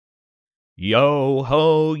Yo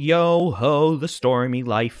ho, the stormy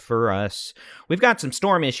life for us. We've got some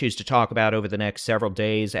storm issues to talk about over the next several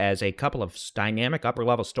days as a couple of dynamic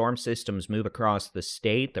upper-level storm systems move across the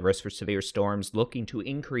state. The risk for severe storms looking to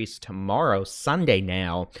increase tomorrow, Sunday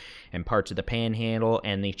now, in parts of the Panhandle,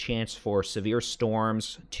 and the chance for severe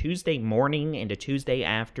storms Tuesday morning into Tuesday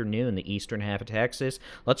afternoon, the eastern half of Texas.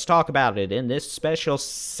 Let's talk about it in this special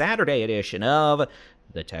Saturday edition of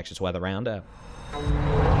the Texas Weather Roundup.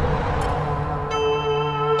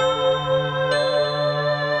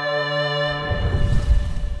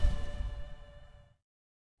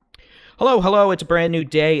 Hello, it's a brand new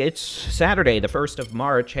day. It's Saturday, the 1st of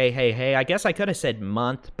March. Hey. I guess I could have said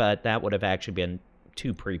month, but that would have actually been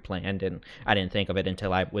too pre-planned, and I didn't think of it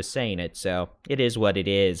until I was saying it, so it is what it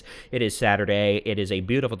is. It is Saturday. It is a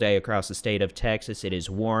beautiful day across the state of Texas. It is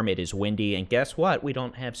warm, it is windy, and guess what? We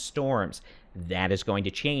don't have storms. That is going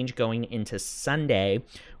to change going into Sunday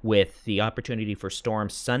with the opportunity for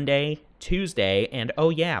storms Sunday, Tuesday, and oh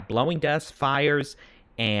yeah, blowing dust, fires,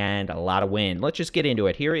 and a lot of wind. Let's just get into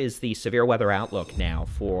it. Here is the severe weather outlook now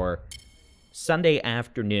for Sunday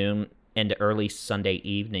afternoon and early Sunday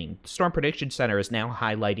evening. The Storm Prediction Center is now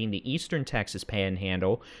highlighting the eastern Texas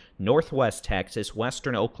Panhandle, northwest Texas,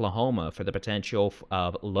 western Oklahoma for the potential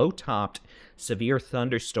of low-topped severe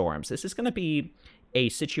thunderstorms. This is going to be a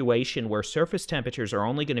situation where surface temperatures are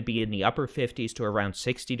only going to be in the upper 50s to around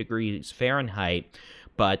 60 degrees Fahrenheit,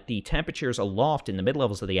 but the temperatures aloft in the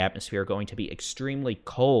mid-levels of the atmosphere are going to be extremely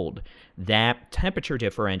cold. That temperature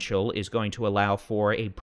differential is going to allow for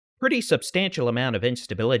a pretty substantial amount of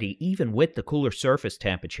instability, even with the cooler surface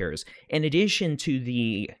temperatures. In addition to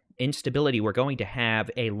the instability, we're going to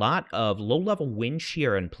have a lot of low-level wind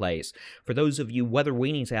shear in place. For those of you weather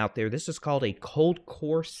weenies out there, this is called a cold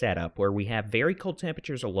core setup, where we have very cold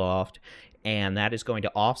temperatures aloft, and that is going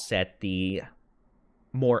to offset the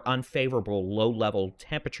more unfavorable low-level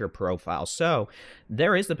temperature profile. So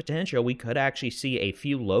there is the potential we could actually see a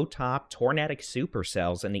few low-top tornadic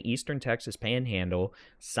supercells in the eastern Texas Panhandle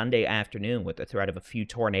Sunday afternoon, with the threat of a few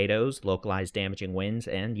tornadoes, localized damaging winds,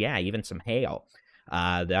 and yeah, even some hail.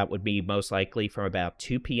 That would be most likely from about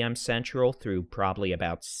 2 p.m. Central through probably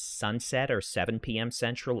about sunset or 7 p.m.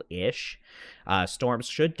 Central-ish. Storms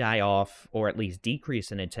should die off or at least decrease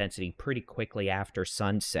in intensity pretty quickly after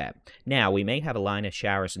sunset. Now, we may have a line of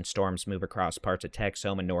showers and storms move across parts of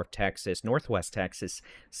Texoma, North Texas, Northwest Texas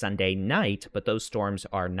Sunday night, but those storms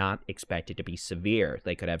are not expected to be severe.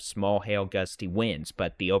 They could have small hail, gusty winds,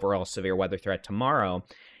 but the overall severe weather threat tomorrow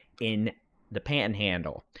in the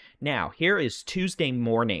Panhandle. Now, here is Tuesday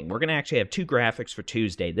morning. We're going to actually have two graphics for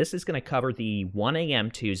Tuesday. This is going to cover the 1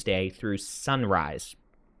 a.m. Tuesday through sunrise,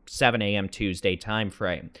 7 a.m. Tuesday time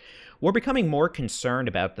frame. We're becoming more concerned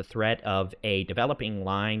about the threat of a developing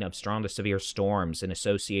line of strong to severe storms in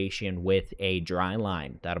association with a dry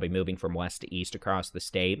line that'll be moving from west to east across the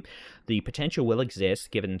state. The potential will exist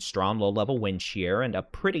given strong low-level wind shear and a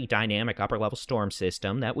pretty dynamic upper-level storm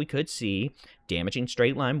system that we could see damaging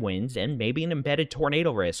straight-line winds and maybe an embedded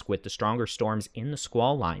tornado risk with the stronger storms in the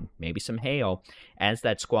squall line, maybe some hail, as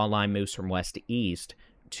that squall line moves from west to east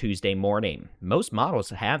Tuesday morning. Most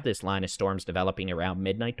models have this line of storms developing around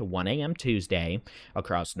midnight to 1 a.m. Tuesday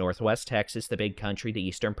across northwest Texas, the Big Country, the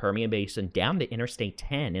eastern Permian Basin, down to Interstate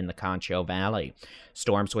 10 in the Concho Valley.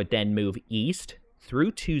 Storms would then move east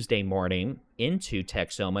through Tuesday morning into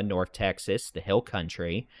Texoma, North Texas, the Hill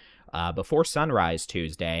Country, before sunrise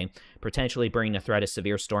Tuesday, potentially bringing the threat of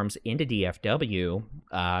severe storms into DFW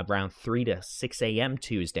around 3 to 6 a.m.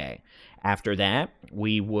 Tuesday. After that,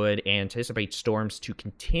 we would anticipate storms to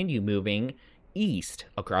continue moving east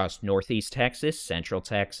across northeast Texas, central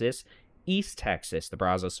Texas, east Texas, the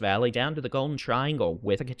Brazos Valley, down to the Golden Triangle,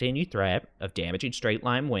 with a continued threat of damaging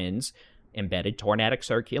straight-line winds, embedded tornadic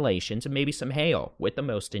circulations, and maybe some hail, with the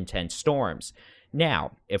most intense storms.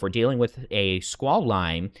 Now, if we're dealing with a squall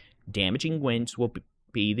line, damaging winds will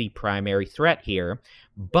be the primary threat here,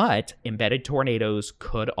 but embedded tornadoes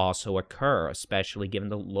could also occur, especially given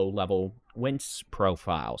the low-level winds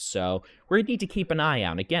profile. So we're going to need to keep an eye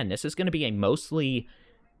out. Again, this is going to be a mostly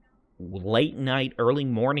late-night, early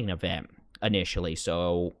morning event initially,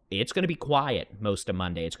 so it's going to be quiet most of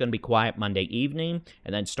Monday. It's going to be quiet Monday evening,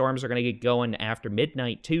 and then storms are going to get going after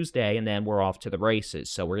midnight Tuesday, and then we're off to the races.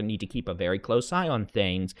 So we're going to need to keep a very close eye on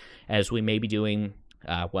things as we may be doing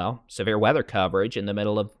severe weather coverage in the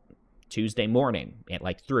middle of Tuesday morning at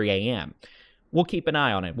like 3 a.m. We'll keep an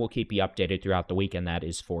eye on it. We'll keep you updated throughout the weekend, that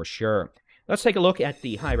is for sure. Let's take a look at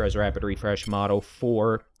the high-res rapid refresh model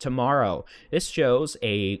for tomorrow. This shows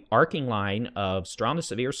a arcing line of strong to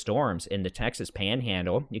severe storms in the Texas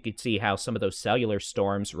Panhandle. You can see how some of those cellular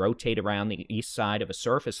storms rotate around the east side of a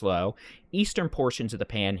surface low, eastern portions of the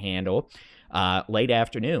Panhandle, late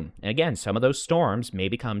afternoon. And again, some of those storms may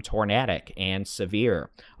become tornadic and severe.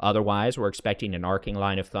 Otherwise, we're expecting an arcing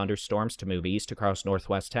line of thunderstorms to move east across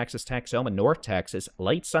northwest Texas, Texoma, North Texas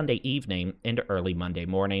late Sunday evening into early Monday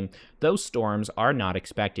morning. Those storms are not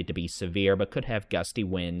expected to be severe, but could have gusty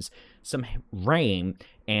winds, some rain,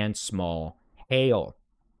 and small hail.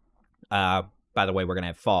 By the way, we're going to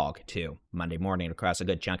have fog, too, Monday morning across a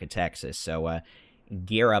good chunk of Texas, so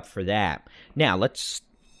gear up for that. Now, let's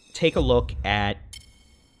take a look at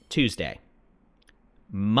Tuesday.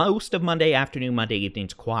 Most of Monday afternoon, Monday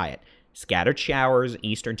evening's quiet. Scattered showers,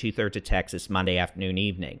 eastern two-thirds of Texas, Monday afternoon,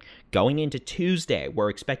 evening. Going into Tuesday, we're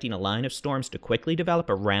expecting a line of storms to quickly develop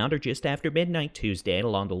around or just after midnight Tuesday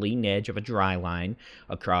along the leading edge of a dry line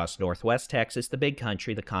across northwest Texas, the Big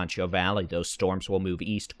Country, the Concho Valley. Those storms will move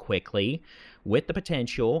east quickly, with the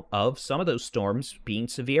potential of some of those storms being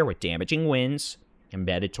severe with damaging winds,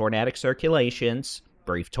 embedded tornadic circulations,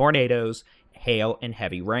 brief tornadoes, hail, and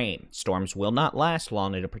heavy rain. Storms will not last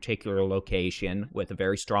long at a particular location, with a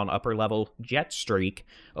very strong upper-level jet streak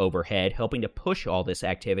overhead, helping to push all this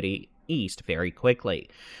activity east very quickly.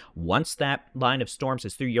 Once that line of storms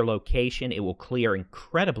is through your location, it will clear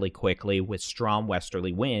incredibly quickly with strong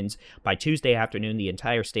westerly winds. By Tuesday afternoon, the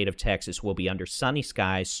entire state of Texas will be under sunny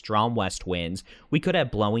skies, strong west winds. We could have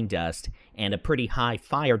blowing dust and a pretty high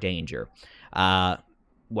fire danger.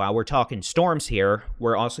 While we're talking storms here,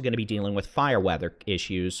 we're also going to be dealing with fire weather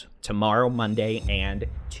issues tomorrow, Monday, and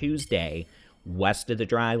Tuesday west of the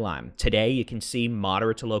dry line. Today, you can see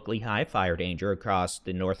moderate to locally high fire danger across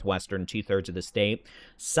the northwestern two-thirds of the state.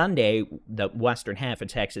 Sunday, the western half of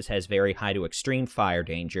Texas has very high to extreme fire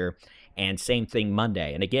danger, and same thing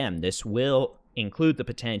Monday. And again, this will include the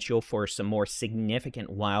potential for some more significant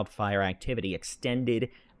wildfire activity, extended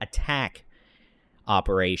attack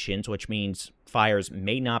operations, which means fires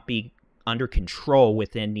may not be under control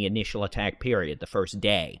within the initial attack period, the first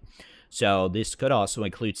day. So this could also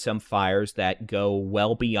include some fires that go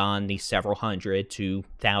well beyond the several hundred to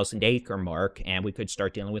 1,000 acre mark, and we could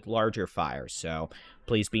start dealing with larger fires. So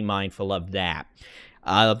please be mindful of that.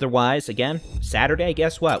 Otherwise, again, Saturday,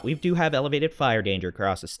 guess what? We do have elevated fire danger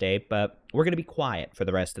across the state, but we're going to be quiet for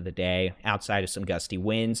the rest of the day outside of some gusty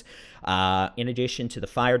winds. In addition to the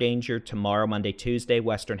fire danger, tomorrow, Monday, Tuesday,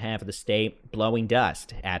 western half of the state, blowing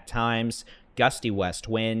dust at times, gusty west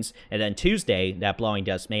winds, and then Tuesday, that blowing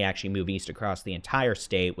dust may actually move east across the entire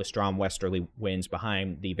state with strong westerly winds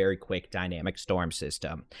behind the very quick dynamic storm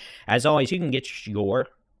system. As always, you can get your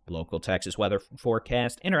local Texas weather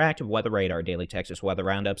forecast, interactive weather radar, daily Texas weather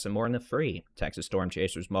roundups, and more in the free Texas Storm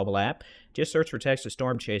Chasers mobile app. Just search for Texas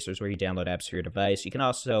Storm Chasers where you download apps for your device. You can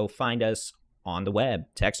also find us on the web,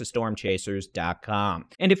 texasstormchasers.com.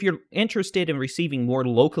 And if you're interested in receiving more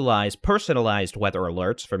localized, personalized weather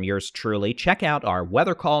alerts from yours truly, check out our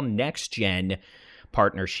Weather Call Next Gen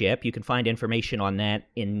partnership. You can find information on that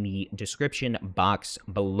in the description box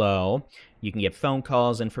below. You can get phone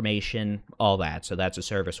calls, information, all that. So that's a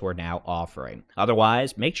service we're now offering.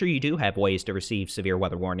 Otherwise, make sure you do have ways to receive severe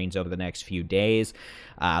weather warnings over the next few days.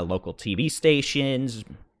 Local TV stations,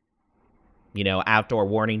 outdoor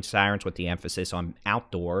warning sirens with the emphasis on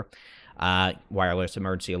outdoor. Wireless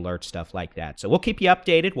emergency alert, stuff like that. So we'll keep you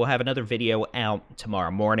updated. We'll have another video out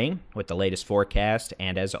tomorrow morning with the latest forecast.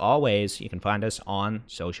 And as always, you can find us on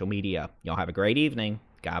social media. Y'all have a great evening.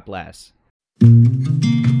 God bless.